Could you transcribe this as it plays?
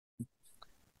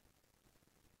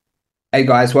Hey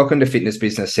guys, welcome to Fitness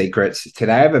Business Secrets.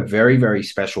 Today I have a very, very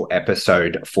special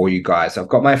episode for you guys. I've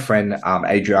got my friend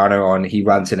Adriano on. He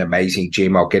runs an amazing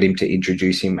gym. I'll get him to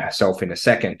introduce himself in a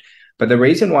second. But the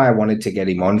reason why I wanted to get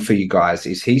him on for you guys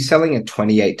is he's selling a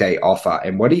 28-day offer.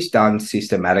 And what he's done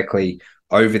systematically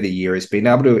over the year is been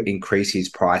able to increase his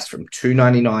price from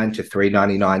 $299 to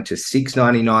 $399 to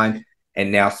 $699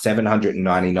 and now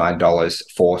 $799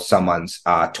 for someone's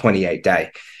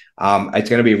 28-day. It's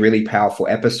going to be a really powerful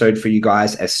episode for you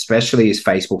guys, especially as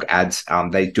Facebook ads.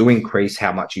 They do increase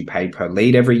how much you pay per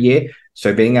lead every year.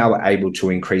 So being able to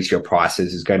increase your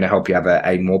prices is going to help you have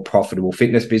a more profitable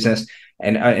fitness business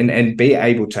and be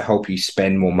able to help you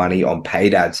spend more money on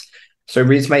paid ads. So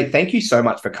Riz, mate, thank you so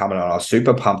much for coming on. I was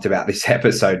super pumped about this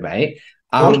episode, mate.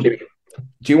 Do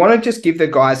you want to just give the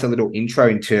guys a little intro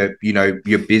into,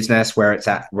 your business, where it's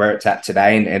at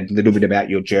today and a little bit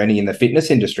about your journey in the fitness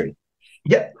industry?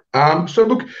 Yeah. So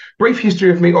look, brief history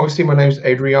of me. Obviously, my name's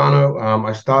Adriano.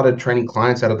 I started training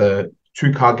clients out of the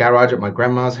two-car garage at my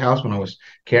grandma's house when I was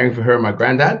caring for her and my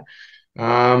granddad,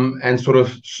 and sort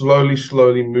of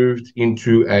slowly moved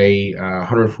into a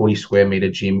 140 square meter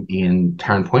gym in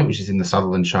Tarrant Point, which is in the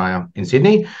Sutherland Shire in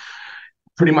Sydney.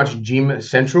 Pretty much gym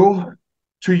central.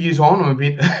 2 years on,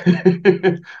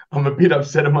 I'm a bit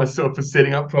upset at myself for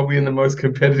setting up probably in the most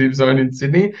competitive zone in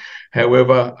Sydney.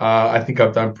 However, I think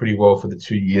I've done pretty well for the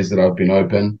 2 years that I've been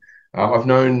open. I've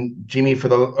known Jimmy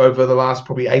over the last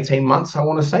probably 18 months, I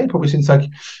want to say, probably since like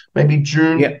maybe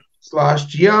June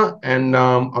last year. And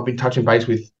I've been touching base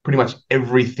with pretty much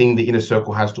everything the Inner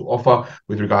Circle has to offer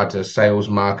with regard to sales,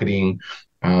 marketing,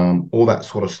 all that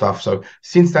sort of stuff. So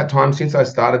since that time, since I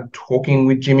started talking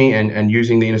with Jimmy and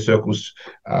using the Inner Circle's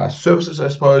services, I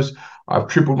suppose, I've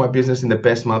tripled my business in the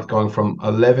best month, going from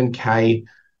 11K,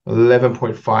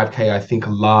 11.5K, I think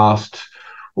last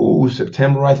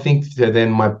September, I think, to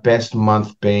then my best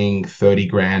month being 30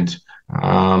 grand.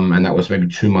 And that was maybe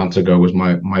 2 months ago was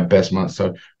my best month.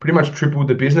 So pretty much tripled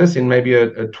the business in maybe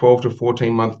a 12 to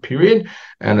 14 month period.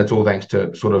 And it's all thanks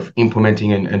to sort of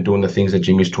implementing and doing the things that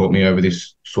Jimmy's taught me over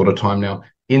this sort of time now.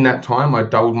 In that time, I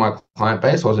doubled my client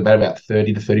base. I was about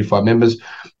 30 to 35 members.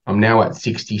 I'm now at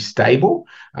 60 stable,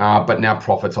 but now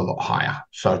profit's a lot higher.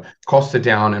 So costs are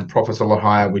down and profit's a lot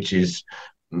higher, which is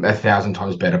 1,000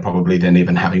 times better probably than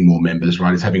even having more members,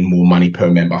 right? It's having more money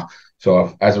per member.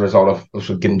 So as a result of sort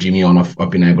of getting Jimmy on, I've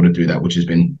been able to do that, which has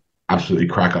been absolutely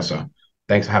cracker. So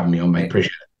thanks for having me on, mate.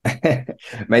 Appreciate it.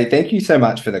 Mate, thank you so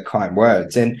much for the kind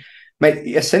words. And mate,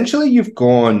 essentially you've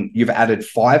added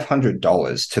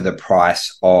 $500 to the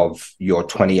price of your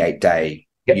 28-day,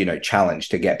 challenge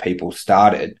to get people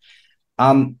started.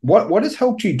 What has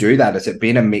helped you do that? Has it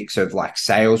been a mix of like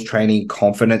sales training,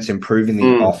 confidence, improving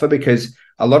the offer? Because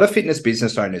a lot of fitness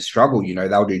business owners struggle,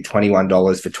 they'll do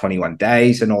 $21 for 21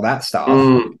 days and all that stuff.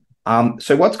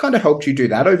 So what's kind of helped you do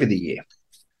that over the year?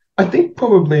 I think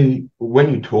probably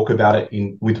when you talk about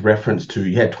it with reference to,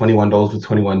 $21 for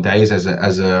 21 days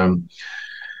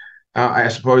I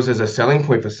suppose as a selling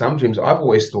point for some gyms, I've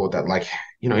always thought that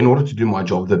in order to do my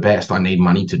job the best, I need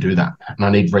money to do that. And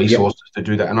I need resources to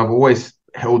do that. And I've always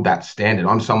held that standard.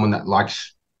 I'm someone that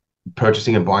likes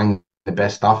purchasing and buying the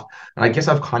best stuff. And I guess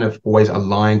I've kind of always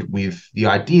aligned with the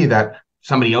idea that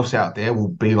somebody else out there will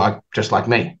be just like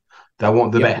me. They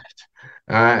want the best.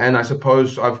 And I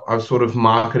suppose I've sort of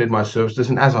marketed my services.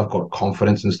 And as I've got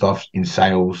confidence and stuff in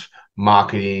sales,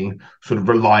 marketing, sort of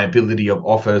reliability of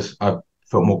offers, I've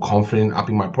felt more confident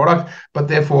upping my product, but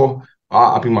therefore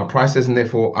upping my prices and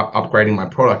therefore upgrading my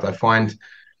product. I find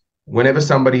whenever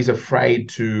somebody's afraid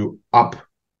to up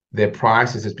their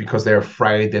prices, it's because they're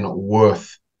afraid they're not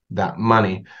worth that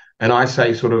money. And I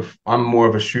say I'm more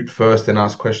of a shoot first and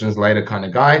ask questions later kind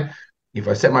of guy. If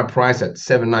I set my price at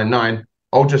 $799,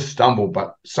 I'll just stumble,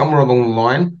 but somewhere along the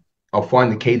line, I'll find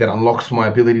the key that unlocks my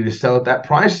ability to sell at that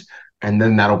price. And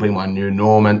then that'll be my new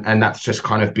norm. And that's just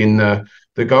kind of been the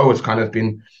goal. It's kind of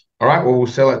been, all right, well, we'll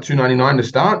sell at $299 to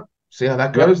start, see how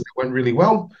that goes. That went really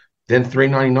well. Then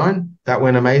 $399, that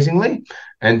went amazingly.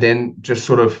 And then just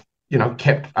sort of, then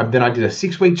I did a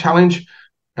 6-week challenge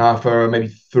for maybe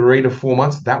 3 to 4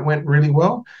 months. That went really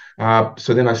well.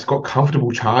 So then I got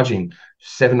comfortable charging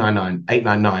 $799,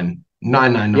 $899,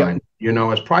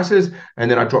 $999, as prices. And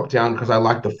then I dropped down because I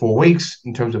liked the 4 weeks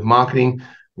in terms of marketing.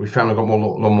 We found I got a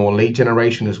lot more lead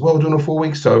generation as well during the 4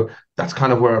 weeks. So that's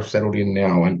kind of where I've settled in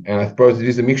now. And I suppose it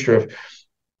is a mixture of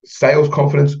sales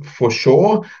confidence for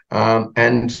sure,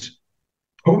 and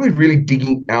probably really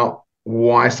digging out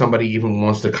why somebody even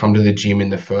wants to come to the gym in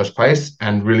the first place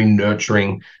and really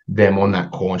nurturing them on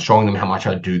that core and showing them how much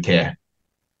I do care.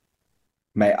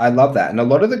 Mate, I love that. And a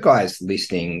lot of the guys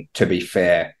listening, to be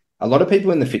fair, a lot of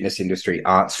people in the fitness industry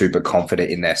aren't super confident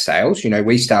in their sales. You know,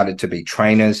 we started to be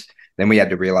trainers, then we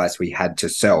had to realize we had to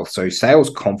sell. So sales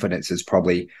confidence is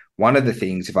probably one of the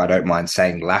things, if I don't mind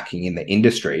saying, lacking in the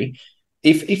industry.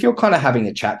 If you're kind of having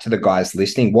a chat to the guys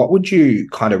listening, what would you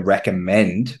kind of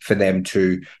recommend for them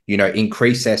to, you know,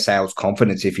 increase their sales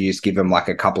confidence if you just give them like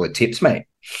a couple of tips, mate?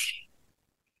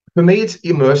 For me, it's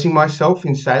immersing myself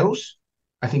in sales.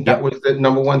 I think that Yep. was the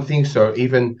number one thing. So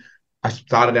even I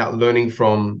started out learning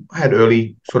from, I had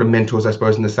early sort of mentors, I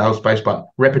suppose, in the sales space, but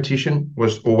repetition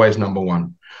was always number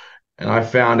one. And I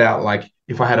found out like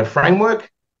if I had a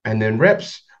framework and then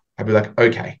reps, I'd be like,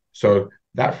 okay, so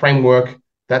that framework,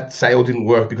 that sale didn't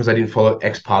work because I didn't follow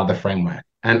X part of the framework.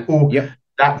 And oh, Yep.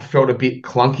 that felt a bit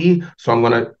clunky. So I'm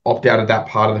going to opt out of that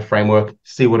part of the framework,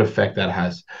 see what effect that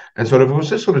has. And sort of it was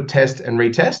just sort of test and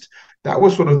retest. That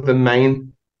was sort of the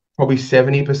main, probably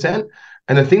 70%.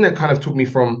 And the thing that kind of took me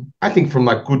from, I think, from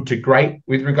like good to great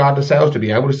with regard to sales, to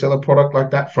be able to sell a product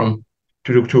like that from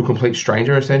to a complete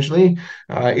stranger, essentially,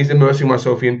 is immersing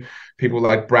myself in people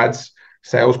like Brad's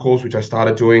sales calls, which I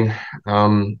started doing.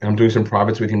 I'm doing some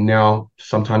privates with him now,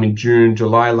 sometime in June,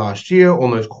 July last year. All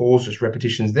those calls, just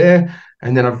repetitions there.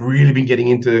 And then I've really been getting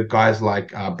into guys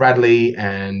like Bradley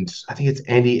and I think it's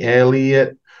Andy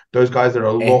Elliott. Those guys that are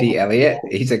a lot. Andy Elliott,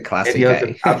 he's a Andy classic, Elliott's an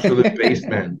eh? absolute beast,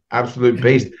 man. Absolute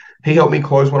beast. He helped me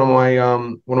close one of my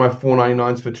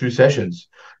 499s for 2 sessions.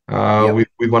 Yep.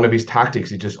 With one of his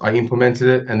tactics. I implemented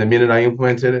it, and the minute I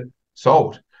implemented it,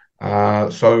 sold.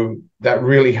 So that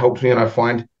really helped me. And I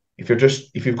find if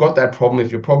you've got that problem,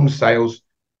 if your problem sales,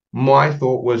 my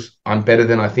thought was I'm better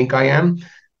than I think I am.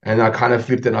 And I kind of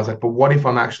flipped it and I was like, but what if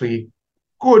I'm actually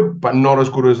good, but not as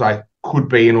good as I could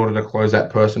be in order to close that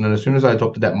person? And as soon as I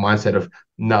adopted that mindset of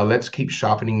no, let's keep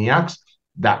sharpening the axe,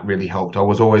 that really helped. I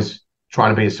was always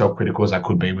trying to be as self-critical as I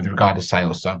could be with regard to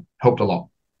sales. So helped a lot.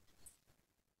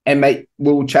 And mate,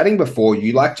 we were chatting before,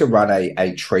 you like to run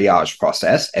a triage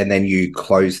process and then you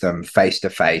close them face to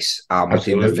face within the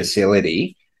Absolutely.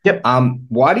 facility. Yep.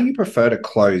 Why do you prefer to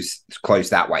close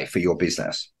that way for your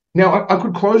business? Now I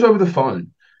could close over the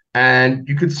phone and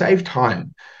you could save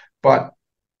time, but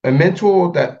a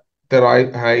mentor that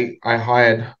I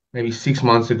hired maybe 6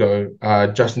 months ago,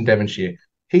 Justin Devonshire,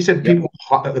 he said Yep.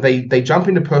 people they jump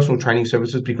into personal training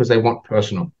services because they want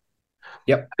personal.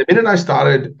 Yep. The minute I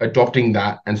started adopting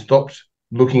that and stopped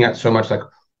looking at so much like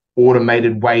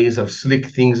automated ways of slick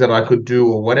things that I could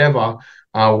do or whatever,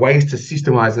 ways to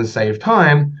systemize and save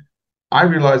time, I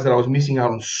realized that I was missing out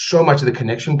on so much of the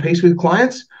connection piece with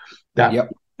clients that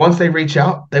Yep. once they reach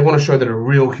out, they want to show that a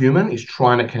real human is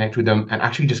trying to connect with them and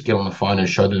actually just get on the phone and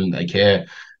show them they care.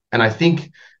 And I think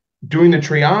doing the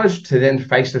triage to then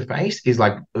face to face is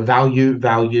like value,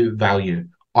 value, value.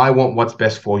 I want what's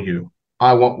best for you.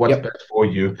 I want what's Yep. best for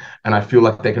you. And I feel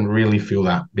like they can really feel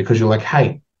that because you're like,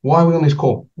 hey, why are we on this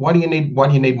call? Why do you need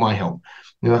my help?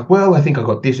 And you're like, well, I think I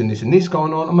got this and this and this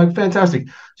going on. I'm like, fantastic.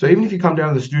 So even if you come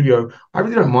down to the studio, I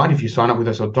really don't mind if you sign up with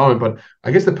us or don't. But I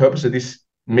guess the purpose of this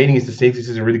meeting is to see if this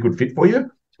is a really good fit for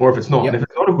you or if it's not. And if Yep.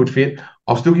 it's not a good fit,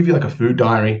 I'll still give you like a food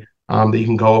diary that you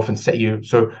can go off and set you.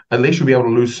 So at least you'll be able to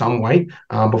lose some weight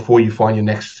before you find your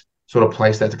next sort of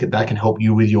place that can help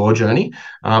you with your journey.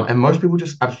 And most people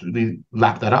just absolutely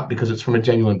lap that up because it's from a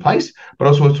genuine place, but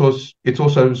also it's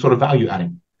also sort of value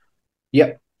adding.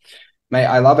 Yep. Mate,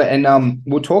 I love it. And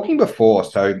we are talking before.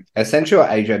 So essentially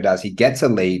what Adrian does, he gets a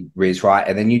lead, Riz, right?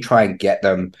 And then you try and get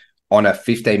them on a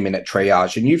 15-minute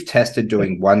triage. And you've tested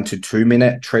doing 1 to 2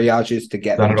 minute triages to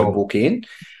get Not them at to all. book in.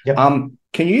 Yep.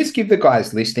 Can you just give the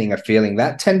guys listening a feeling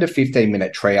that 10 to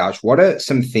 15-minute triage, what are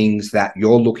some things that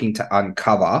you're looking to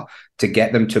uncover to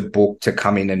get them to book to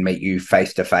come in and meet you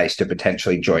face to face to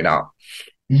potentially join up?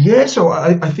 Yeah, so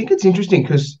I think it's interesting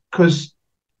because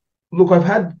look, I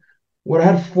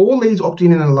had 4 leads opt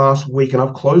in the last week, and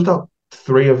I've closed up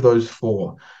 3 of those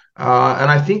 4. And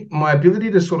I think my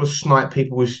ability to sort of snipe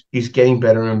people is getting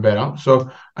better and better. So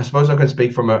I suppose I can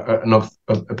speak from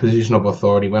a position of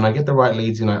authority. When I get the right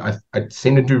leads in, I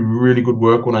seem to do really good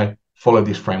work when I follow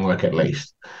this framework at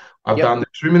least. I've Yep. done the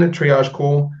 2-minute triage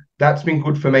call. That's been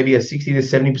good for maybe a 60 to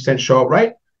 70% show up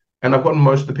rate. And I've gotten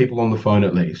most of the people on the phone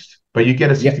at least. But you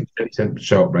get a 60 Yep. to 70%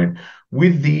 show up rate.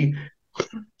 With the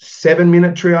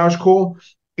 7-minute triage call,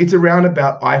 it's around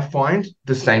about, I find,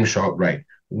 the same show up rate.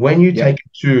 When you take Yep.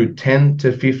 it to 10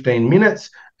 to 15 minutes,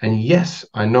 and yes,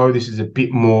 I know this is a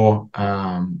bit more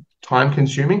time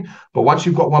consuming, but once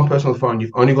you've got one person on the phone,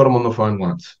 you've only got them on the phone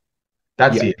once.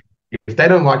 That's Yep. it. If they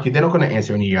don't like you, they're not going to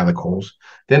answer any other calls.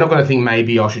 They're not going to think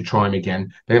maybe I should try him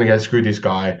again. They're going to go, screw this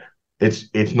guy.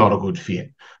 It's not a good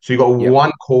fit. So you've got Yep.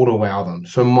 one call to wow them.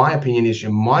 So my opinion is you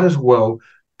might as well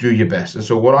do your best. And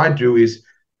so what I do is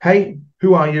hey,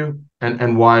 who are you?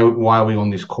 And why are we on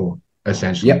this call,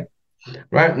 essentially? Yep.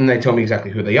 Right. And they tell me exactly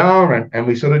who they are. And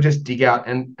we sort of just dig out.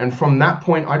 And from that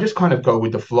point, I just kind of go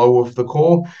with the flow of the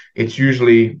call. It's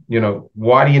usually,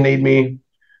 why do you need me?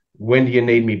 When do you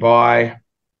need me by?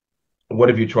 What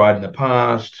have you tried in the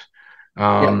past? Yep.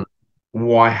 Um,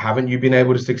 why haven't you been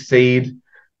able to succeed?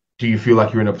 Do you feel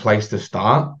like you're in a place to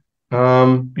start?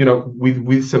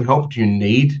 With some help, do you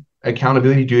need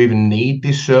accountability? Do you even need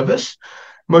this service?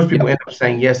 Most people Yep. end up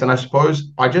saying yes. And I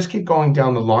suppose I just keep going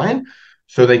down the line.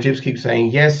 So they just keep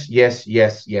saying yes, yes,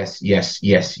 yes, yes, yes,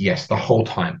 yes, yes, the whole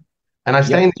time. And I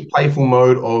stay Yep. in this playful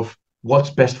mode of what's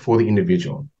best for the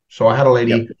individual. So I had a Yep.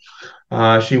 lady,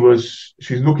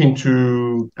 she's looking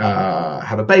to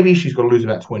have a baby. She's got to lose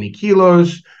about 20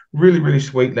 kilos. Really, really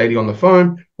sweet lady on the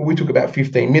phone. But we took about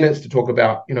 15 minutes to talk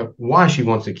about, why she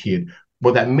wants a kid,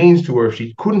 what that means to her if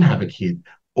she couldn't have a kid,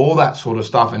 all that sort of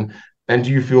stuff. And do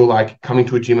you feel like coming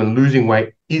to a gym and losing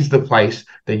weight is the place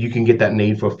that you can get that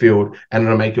need fulfilled, and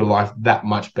it'll make your life that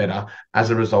much better as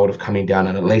a result of coming down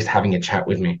and at least having a chat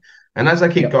with me? And as I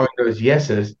keep Yep. going those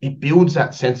yeses, it builds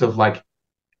that sense of like,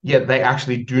 yeah, they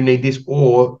actually do need this,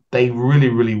 or they really,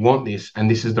 really want this, and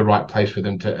this is the right place for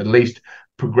them to at least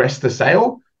progress the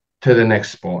sale to the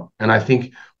next spot. And I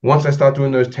think once I start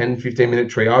doing those 10, 15-minute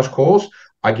triage calls,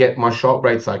 I get my shot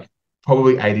rates like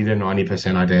probably 80 to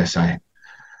 90%, I dare say.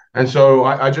 And so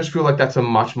I just feel like that's a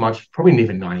much, probably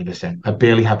even 90%. I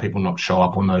barely have people not show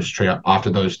up on those after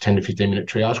those 10 to 15-minute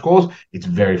triage calls. It's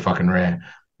very fucking rare.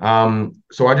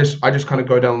 So I just kind of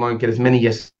go down the line, get as many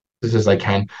yeses as I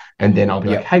can, and then I'll be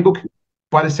like, Yep. hey, look,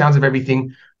 by the sounds of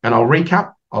everything, and I'll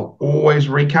recap. I'll always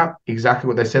recap exactly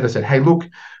what they said. I said, hey, look, you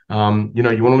want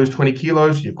to lose 20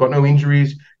 kilos, you've got no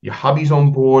injuries, your hubby's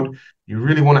on board, you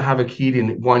really want to have a kid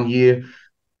in 1 year.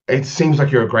 It seems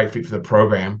like you're a great fit for the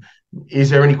program. Is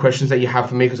there any questions that you have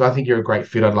for me? Because I think you're a great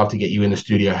fit. I'd love to get you in the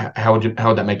studio. How would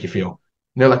that make you feel?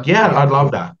 And they're like, yeah, Yep. I'd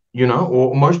love that.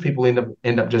 Or most people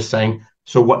end up just saying,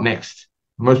 so what next?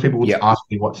 Most people would Yep. ask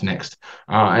me what's next.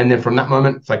 And then from that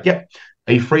moment, it's like, yep,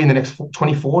 are you free in the next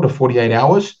 24 to 48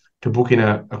 hours to book in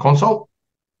a consult?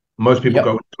 Most people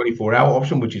go Yep. with the 24-hour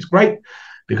option, which is great,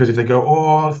 because if they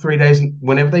go, 3 days,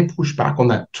 whenever they push back on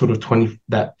that sort of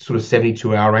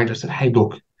 72-hour range, I said, hey,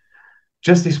 look,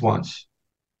 just this once,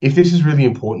 if this is really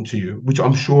important to you, which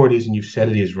I'm sure it is, and you've said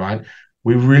it is, right?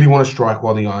 We really want to strike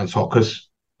while the iron's hot, because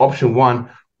option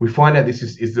one, we find out this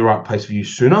is the right place for you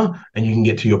sooner, and you can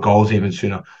get to your goals even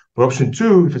sooner. But option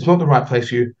two, if it's not the right place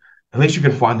for you, at least you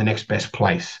can find the next best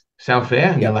place. Sound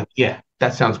fair? And they're Yep. like, yeah,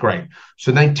 that sounds great.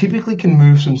 So they typically can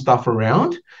move some stuff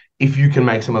around if you can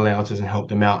make some allowances and help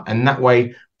them out. And that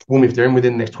way, boom, if they're in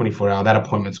within the next 24 hours, that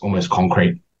appointment's almost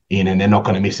concrete in, and they're not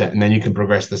going to miss it. And then you can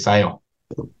progress the sale.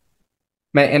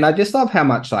 Man, and I just love how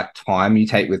much like time you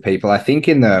take with people. I think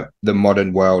in the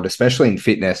modern world, especially in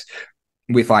fitness,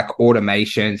 with like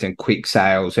automations and quick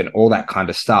sales and all that kind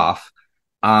of stuff,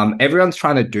 everyone's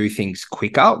trying to do things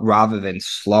quicker rather than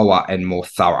slower and more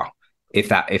thorough, if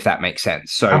that makes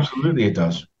sense. So Absolutely, it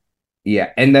does.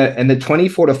 yeah, and the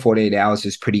 24 to 48 hours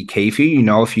is pretty key for you. You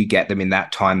know, if you get them in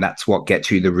that time, that's what gets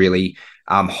you the really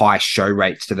high show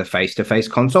rates to the face-to-face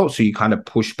consult. So you kind of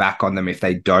push back on them if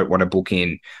they don't want to book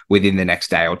in within the next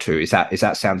day or two. Is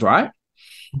that sounds right?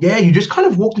 Yeah, you just kind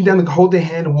of walked them down hold their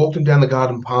hand and walked them down the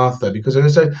garden path, though, because I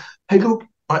said, hey, look,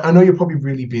 I know you're probably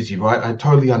really busy, right? I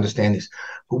totally understand this.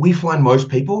 But we find most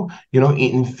people,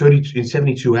 in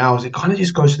 72 hours, it kind of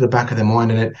just goes to the back of their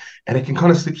mind, and it can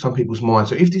kind of slip some people's minds.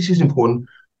 So if this is important,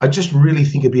 I just really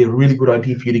think it'd be a really good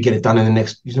idea for you to get it done in the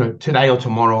next, today or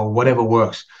tomorrow or whatever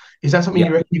works. Is that something you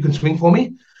Yeah. reckon you can swing for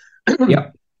me?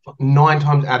 Yep. 9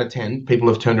 times out of 10, people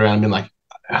have turned around and been like,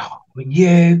 oh,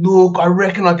 yeah, look, I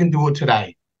reckon I can do it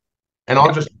today. And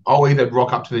Okay. I'll either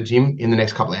rock up to the gym in the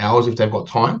next couple of hours if they've got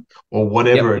time, or Yep.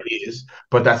 whatever it is.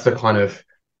 But that's the kind of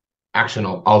action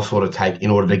I'll sort of take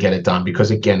in order to get it done. Because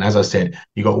again, as I said,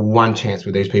 you got one chance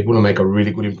with these people to make a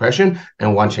really good impression,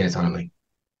 and one chance only.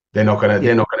 They're not gonna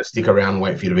stick around and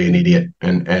wait for you to be an idiot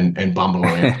and bumble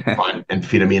around and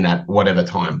fit them in at whatever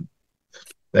time.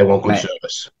 They want good Mate,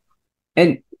 service.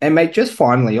 and mate, just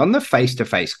finally on the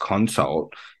face-to-face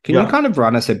consult, can you Yeah. kind of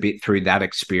run us a bit through that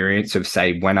experience of,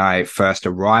 say, when I first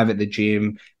arrive at the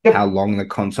gym, Yep. how long the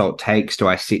consult takes? Do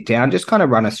I sit down? Just kind of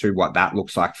run us through what that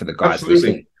looks like for the guys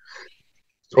listening.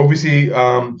 Absolutely.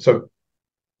 Obviously, so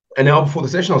an hour before the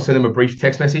session, I'll send them a brief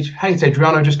text message. Hey, it's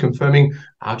Adriano, just confirming.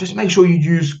 Just make sure you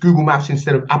use Google Maps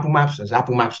instead of Apple Maps, as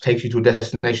Apple Maps takes you to a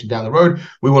destination down the road.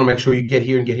 We want to make sure you get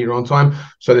here and get here on time.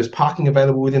 So there's parking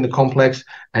available within the complex,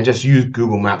 and just use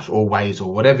Google Maps or Waze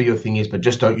or whatever your thing is, but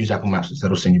just don't use Apple Maps, instead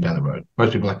that'll send you down the road.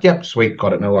 Most people are like, yep, sweet,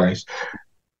 got it, no worries.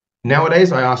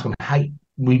 Nowadays, I ask them, hey,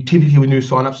 we typically with new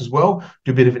signups as well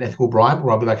do a bit of an ethical bribe,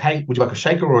 where I'll be like, hey, would you like a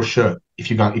shaker or a shirt if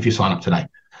you sign up today?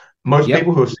 Most Yep.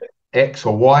 people who have said X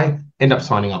or Y end up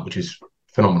signing up, which is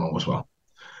phenomenal as well.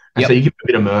 And so Yep. you give them a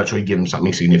bit of merch or you give them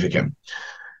something significant.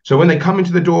 So when they come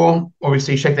into the door,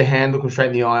 obviously shake their hand, look them straight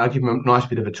in the eye. I give them a nice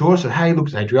bit of a tour. So, hey, look,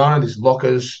 it's Adriano. This is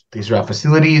lockers. These are our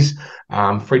facilities.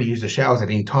 Free to use the showers at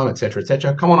any time, etc.,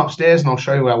 etc. Come on upstairs and I'll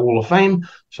show you our wall of fame.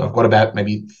 So I've got about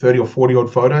maybe 30 or 40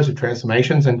 odd photos of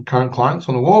transformations and current clients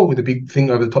on the wall with a big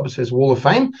thing over the top that says wall of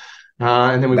fame.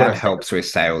 And then we've got That our helps with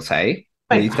sales, hey?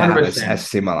 mate, Need to have a 100%.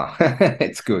 similar.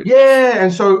 It's good. Yeah,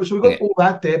 and so we've got Yeah. all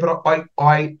that there, but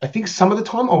I think some of the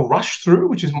time I'll rush through,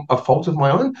 which is a fault of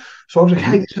my own. So I was like,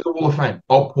 hey, Mhm. this is the Wall of Fame.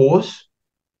 I'll pause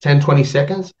 10, 20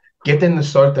 seconds, get them to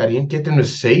soak that in, get them to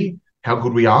see how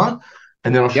good we are,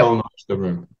 and then I'll show Yep. them the rest of the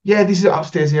room. Yeah, this is the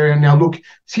upstairs area. Now, look,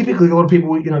 typically a lot of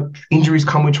people, injuries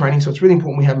come with training, so it's really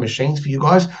important we have machines for you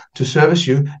guys to service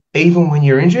you. Even when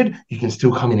you're injured, you can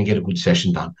still come in and get a good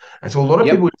session done. And so a lot of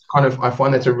Yep. people I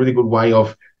find that's a really good way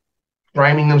of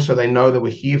framing them so they know that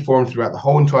we're here for them throughout the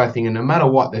whole entire thing. And no matter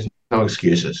what, there's no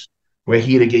excuses. We're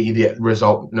here to get you the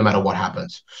result no matter what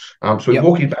happens. So we Yep.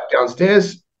 walk you back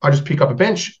downstairs. I just pick up a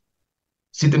bench,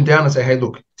 sit them down and say, hey,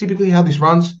 look, typically how this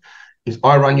runs is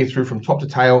I run you through from top to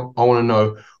tail. I want to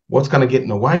know what's going to get in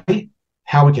the way,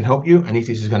 how we can help you, and if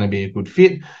this is going to be a good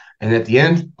fit. And at the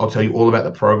end, I'll tell you all about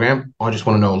the program. I just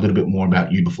want to know a little bit more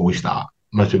about you before we start.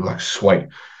 Most people are like, sweet.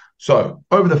 So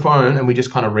over the phone, and we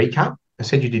just kind of recap. I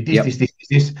said, you did this, Yep. this, this,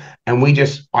 this. And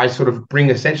I sort of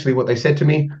bring essentially what they said to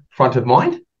me front of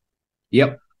mind.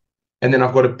 Yep. And then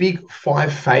I've got a big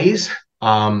five phase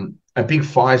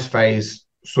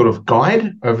sort of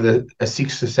guide over a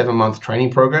 6 to 7 month training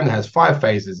program that has 5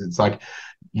 phases. It's like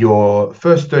your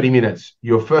first 30 minutes,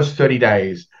 your first 30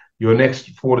 days, your next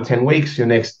 4 to 10 weeks, your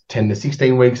next 10 to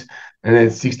 16 weeks, and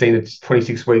then 16 to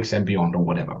 26 weeks and beyond or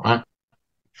whatever, right?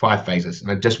 5 phases.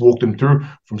 And I just walk them through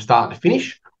from start to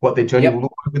finish what their journey will Yep.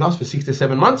 look like with us for 6 to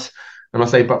 7 months. And I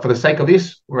say, but for the sake of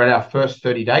this, we're at our first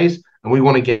 30 days and we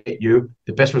want to get you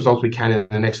the best results we can in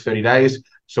the next 30 days.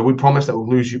 So we promise that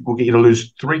we'll get you to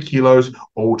lose 3 kilos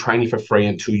or we'll train you for free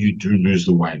until you do lose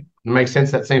the weight. It makes sense?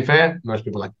 That seem fair? Most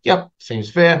people are like, yep, seems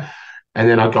fair. And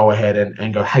then I go ahead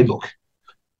and go, hey, look,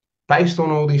 based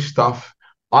on all this stuff,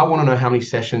 I want to know how many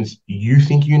sessions you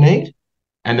think you need.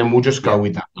 And then we'll just go Yep.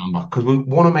 with that number because we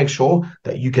want to make sure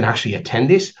that you can actually attend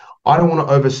this. I don't want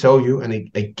to oversell you. And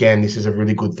again, this is a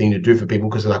really good thing to do for people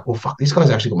because they're like, well, fuck, this guy's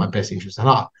actually got my best interest at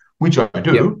heart, which I Yep.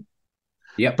 do,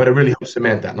 Yep. but it really helps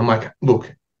cement that. And I'm like,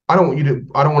 look, I don't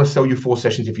want to sell you 4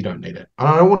 sessions if you don't need it.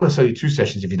 I don't want to sell you 2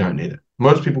 sessions if you don't need it.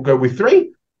 Most people go with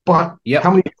 3, but how Yep.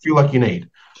 many do you feel like you need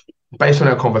based on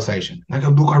our conversation? And I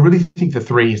go, look, I really think the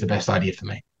 3 is the best idea for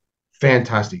me.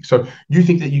 Fantastic. So you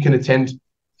think that you can attend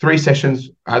 3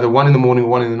 sessions, either one in the morning or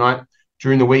one in the night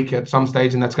during the week at some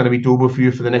stage, and that's going to be doable for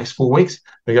you for the next 4 weeks?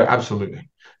 They go, absolutely.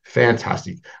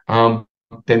 Fantastic.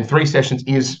 Then 3 sessions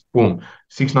is boom,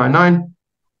 699,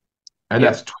 and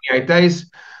Yep. that's 28 days.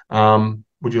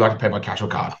 Would you like to pay by cash or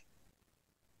card?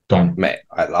 Done. Mate,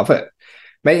 I love it.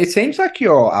 Mate, it seems like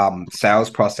your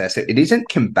sales process, it isn't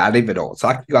combative at all. It's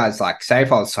like you guys, like, say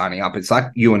if I was signing up, it's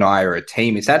like you and I are a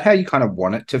team. Is that how you kind of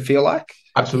want it to feel like?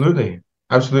 Absolutely.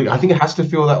 Absolutely. I think it has to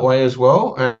feel that way as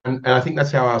well. And I think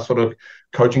that's how our sort of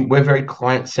coaching, we're very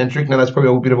client centric. Now that's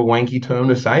probably a bit of a wanky term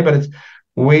to say, but it's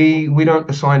we don't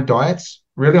assign diets.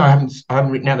 Really, I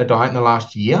haven't written out a diet in the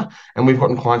last year. And we've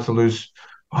gotten clients to lose,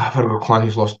 I've had a client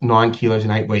who's lost 9 kilos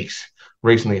in 8 weeks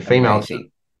recently, a female.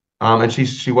 Amazing. And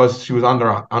she was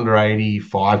under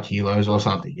 85 kilos or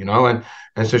something,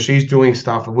 and so she's doing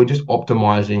stuff and we're just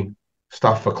optimizing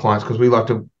stuff for clients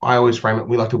because I always frame it,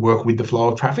 we like to work with the flow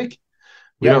of traffic.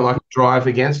 We don't Yep. like to drive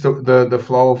against the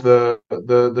flow of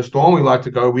the storm. We like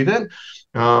to go with it.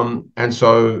 And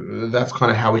so that's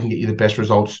kind of how we can get you the best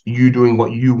results, you doing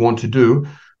what you want to do,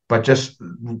 but just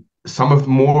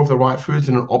more of the right foods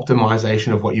and an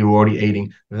optimization of what you're already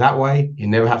eating. That way, you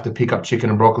never have to pick up chicken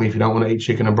and broccoli if you don't want to eat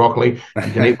chicken and broccoli.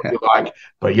 You can eat what you like,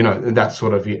 but that's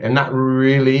sort of it. And that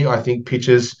really, I think,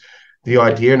 pitches the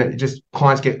idea, and it just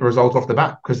clients get results off the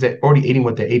bat because they're already eating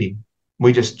what they're eating.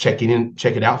 We just check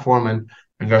it out for them,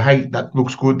 and go, hey, that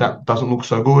looks good, that doesn't look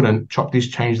so good, and chop this,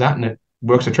 change that, and it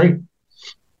works a treat.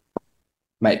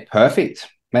 Mate, perfect.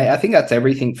 Mate, I think that's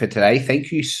everything for today.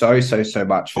 Thank you so, so, so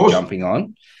much for jumping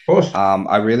on. Of course.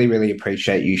 I really, really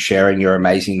appreciate you sharing your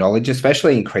amazing knowledge,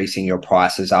 especially increasing your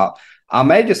prices up. I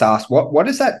may just ask, what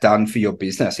has that done for your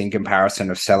business in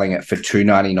comparison of selling it for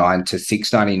 $2.99 to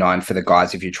 $6.99 for the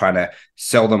guys if you're trying to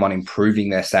sell them on improving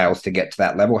their sales to get to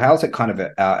that level? How's it kind of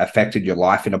affected your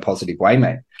life in a positive way,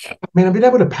 mate? I mean, I've been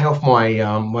able to pay off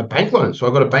my my bank loan. So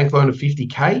I got a bank loan of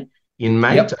 50K in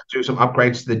May to do some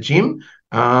upgrades to the gym.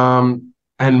 And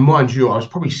mind you, I was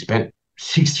probably spent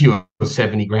 60 or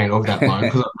 70 grand of that loan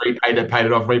because I repaid it, paid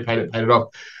it off, repaid it, paid it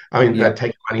off. I mean,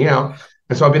 take money out.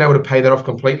 And so I've been able to pay that off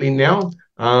completely now.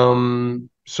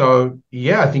 So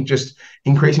yeah, I think just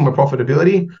increasing my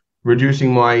profitability,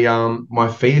 reducing my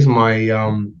my fees, my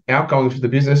outgoings for the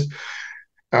business.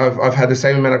 I've had the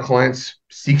same amount of clients,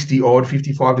 60 odd,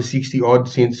 55 to 60 odd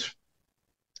since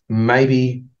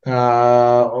maybe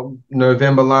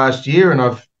November last year, and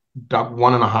I've done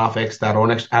 1.5x that,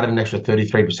 or added an extra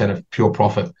 33% of pure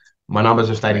profit. My numbers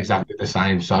have stayed exactly the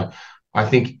same. So I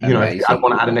think, you know, if I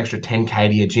want to add an extra 10K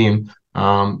to your gym,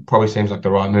 probably seems like the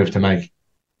right move to make.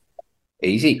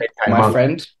 Easy, my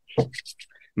friend.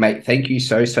 Mate, thank you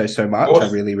so much. I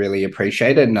really, really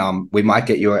appreciate it. And we might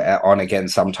get you on again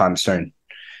sometime soon.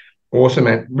 Awesome,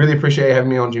 man. Really appreciate you having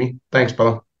me on, Jimmy. Thanks,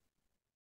 brother.